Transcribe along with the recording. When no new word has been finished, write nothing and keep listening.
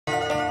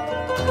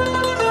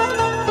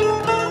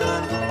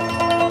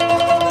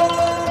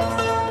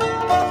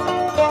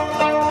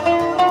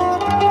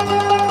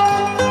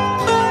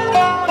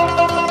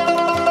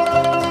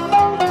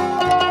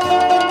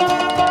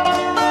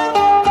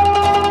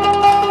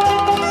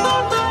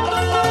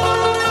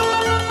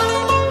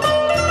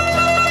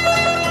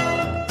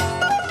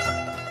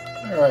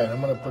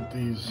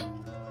these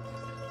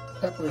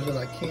peppers that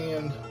I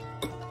canned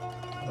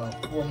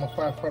about 4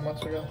 or 5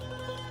 months ago.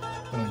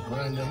 I'm gonna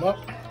grind them up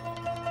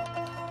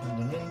in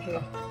the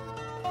Ninja.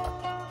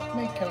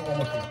 Make kind of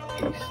almost like a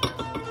paste.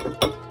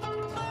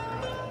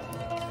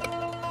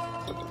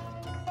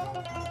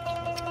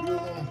 A few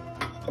of them.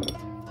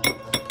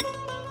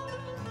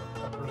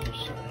 Peppers are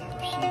sitting here.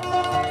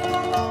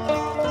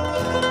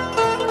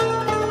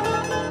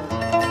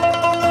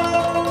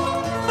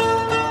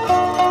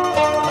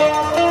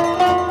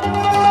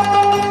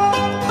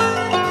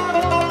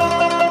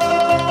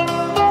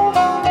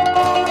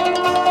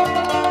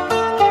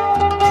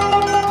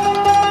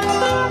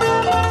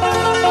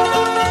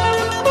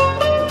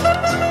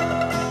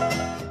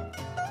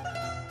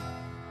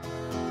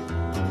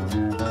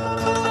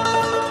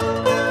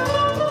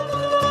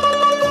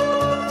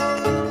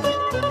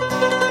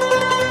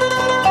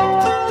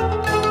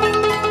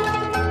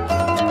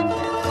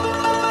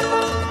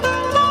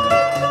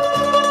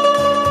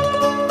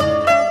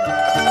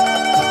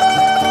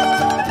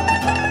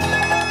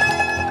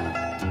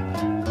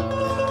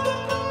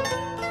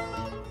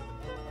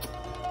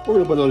 We're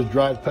gonna put those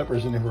dried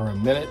peppers in here for a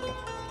minute.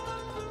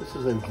 This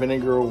is a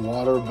vinegar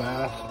water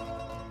bath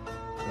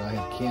that I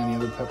had canned the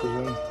other peppers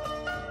in. I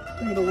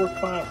think it'll work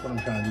fine for what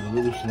I'm trying to do,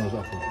 to loosen those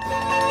up a little bit.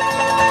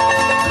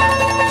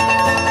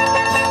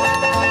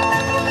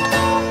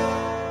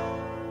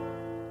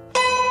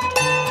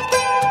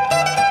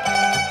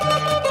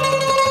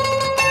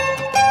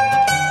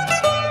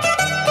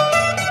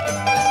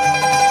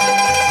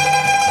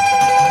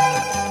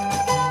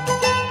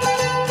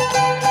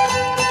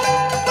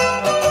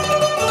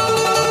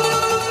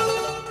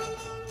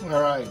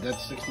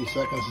 That's 60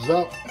 seconds is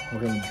up. We're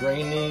going to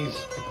drain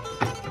these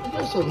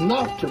just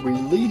enough to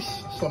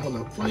release some of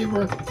the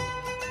flavor.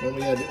 Then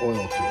we add the oil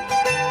to it.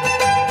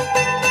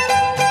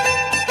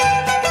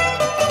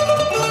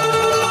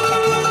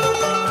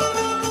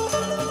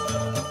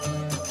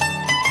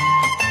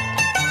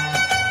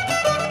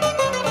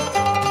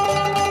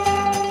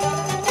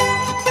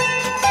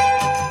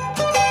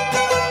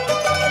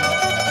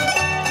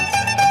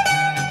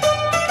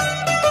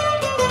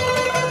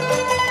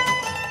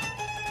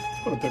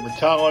 Put a paper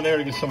towel on there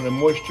to get some of the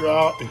moisture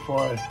out before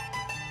I,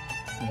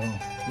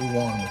 move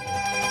on with it.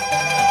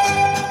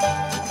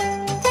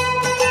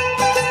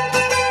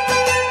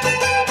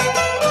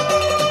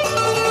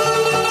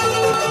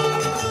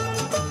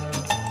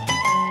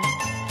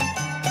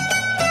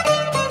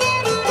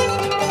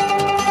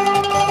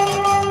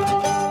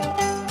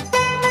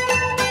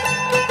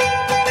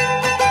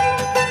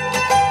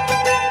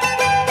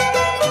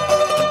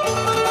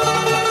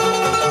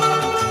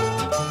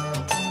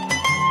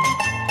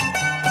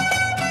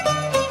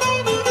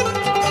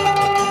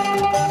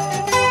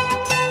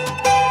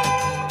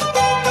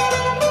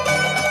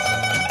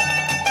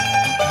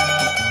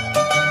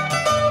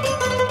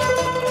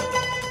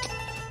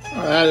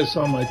 I added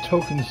some of my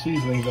token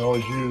seasonings I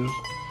always use.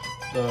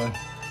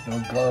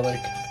 Garlic,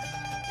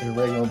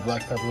 oregano,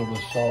 black pepper, a little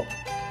bit of salt.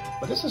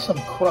 But this is some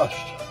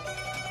crushed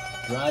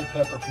dried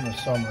pepper from the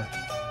summer.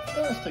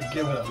 Just to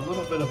give it a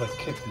little bit of a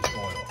kick, this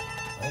oil.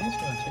 I think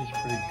it's going to taste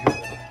pretty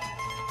good.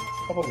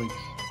 A couple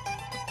weeks.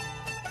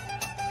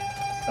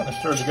 Kind of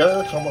stir it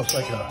together. It's almost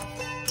like a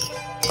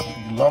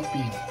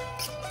lumpy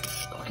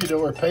cookie dough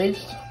or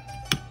paste.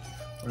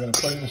 We're going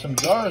to put it in some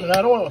jars and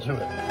add oil to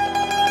it.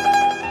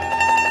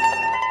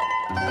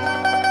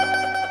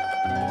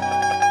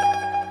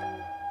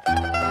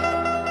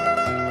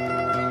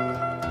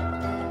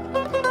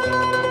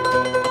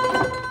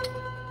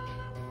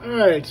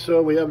 Alright,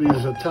 so we have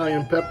these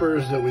Italian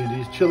peppers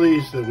these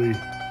chilies that we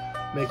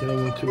make it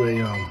into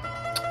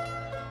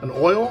an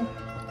oil,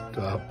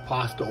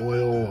 pasta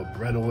oil or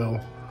bread oil,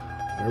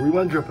 whatever we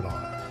want to drip it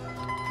on.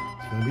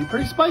 It's going to be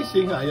pretty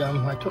spicy.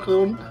 I took a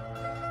little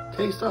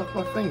taste off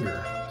my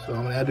finger. So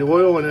I'm going to add the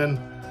oil and then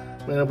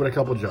I'm going to put a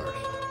couple jars.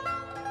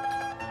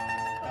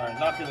 Alright,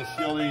 not going to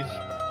seal these. I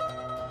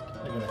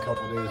think in a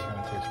couple days they're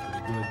going to taste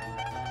pretty good.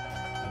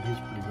 And these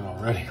pretty good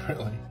already,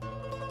 really.